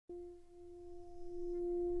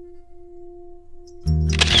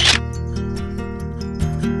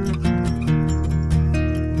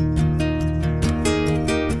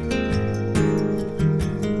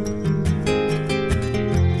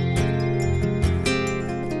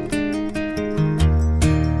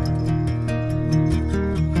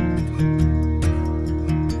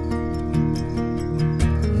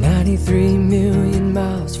3 million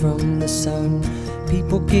miles from the sun.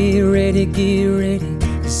 People get ready,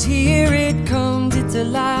 'cause here it comes. It's a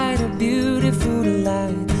light, a beautiful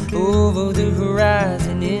light, over the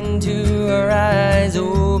horizon, into our eyes.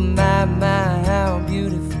 Oh my, my, how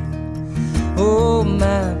beautiful. Oh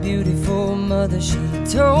my beautiful mother, she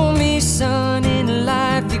told me, son, in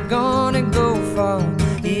life you're gonna go far.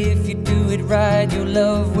 If you do it right, you'll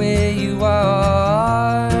love where you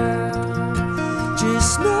are.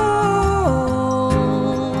 Just know,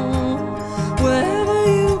 wherever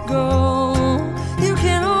you go, you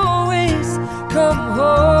can always come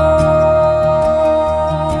home.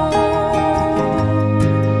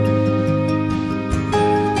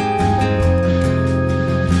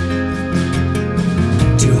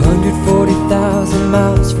 240,000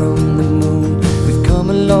 miles from the moon, we've come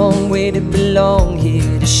a long way to belong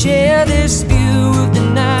here, to share this view of the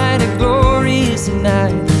night, a glorious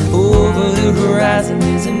night. Over the horizon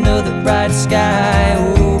is another bright sky.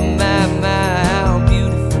 Oh my, my, how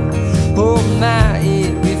beautiful. Oh my,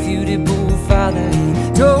 irrefutable Father,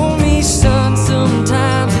 he told me, son,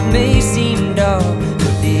 sometimes it may seem dark,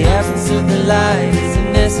 but the absence of the light is a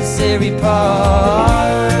necessary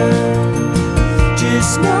part.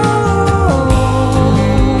 Just know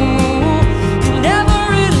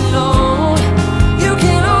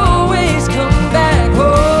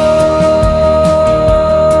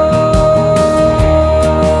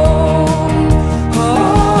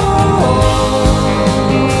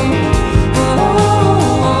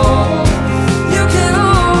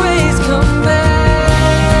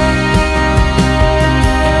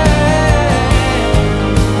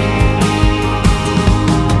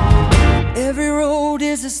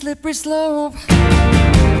a slippery slope.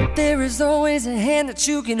 There is always a hand that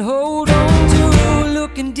you can hold on to.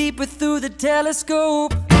 Looking deeper through the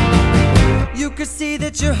telescope, you could see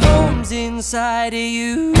that your home's inside of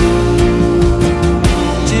you.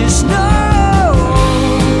 Just know